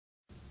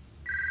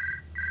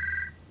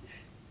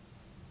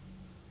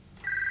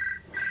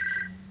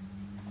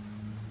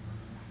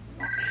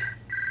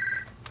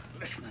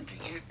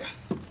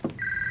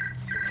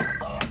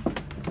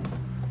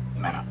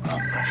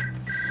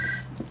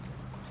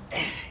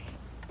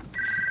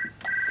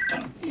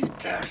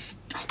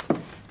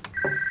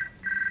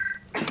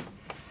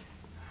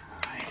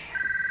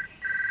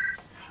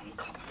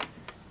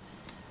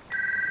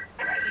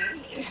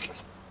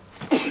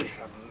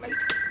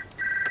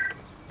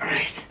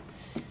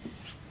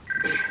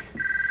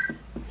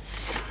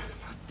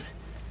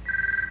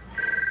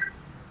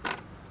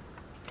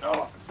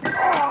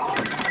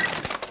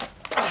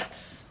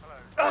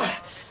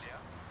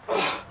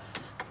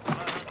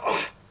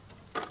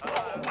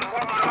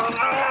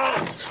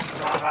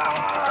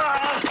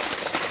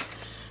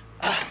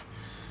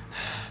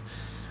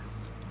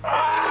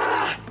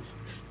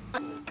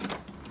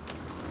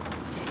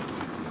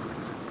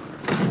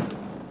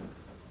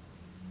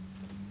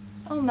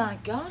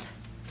God.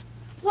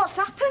 What's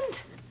happened?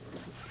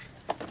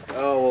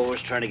 Oh, I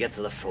was trying to get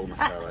to the phone.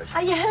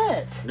 Are you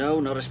hurt? No,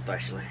 not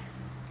especially.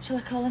 Shall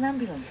I call an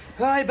ambulance?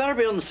 I better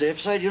be on the safe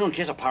side, in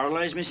case I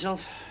paralyse myself.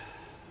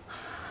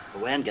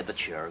 Away and get the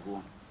chair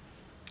going.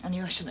 I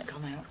knew I shouldn't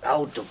have gone out.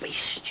 Oh, don't be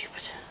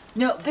stupid.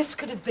 No, this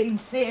could have been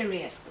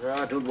serious.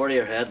 Ah, don't worry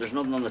your head. There's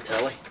nothing on the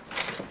telly.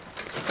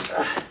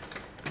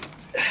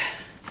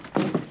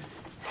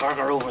 Park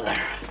her over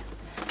there.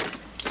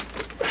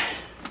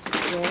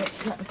 Right,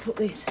 let me put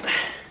these.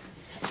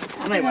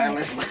 Anyway,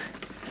 Elizabeth,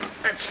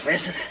 let's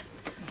face it.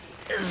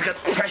 This has got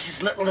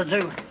precious little to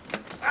do.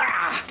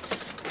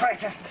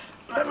 Precious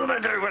little to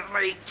do with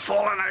me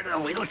falling out of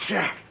the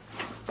wheelchair.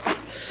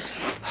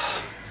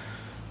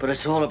 But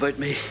it's all about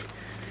me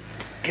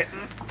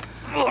getting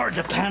more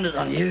dependent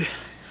on you.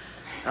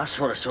 That's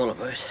what it's all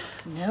about.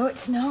 No,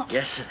 it's not.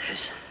 Yes, it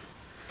is.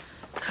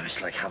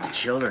 It's like having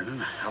children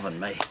and having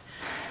me.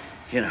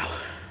 You know,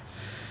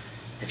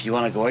 if you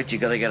want to go out, you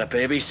got to get a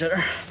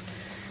babysitter.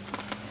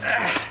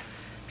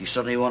 If you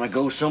suddenly want to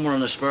go somewhere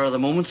in the spur of the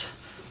moment,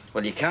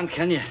 well, you can't,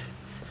 can you?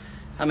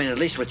 I mean, at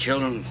least with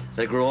children,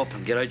 they grow up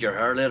and get out your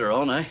hair later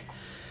on, eh?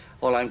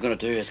 All I'm going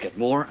to do is get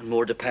more and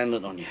more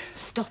dependent on you.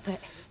 Stop it.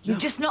 You're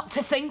just not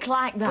to think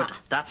like that. But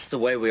that's the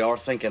way we are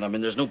thinking. I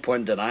mean, there's no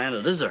point in denying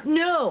it, is there?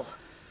 No.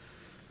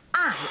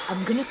 I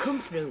am going to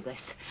come through this,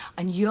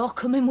 and you're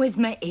coming with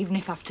me, even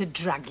if I have to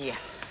drag you.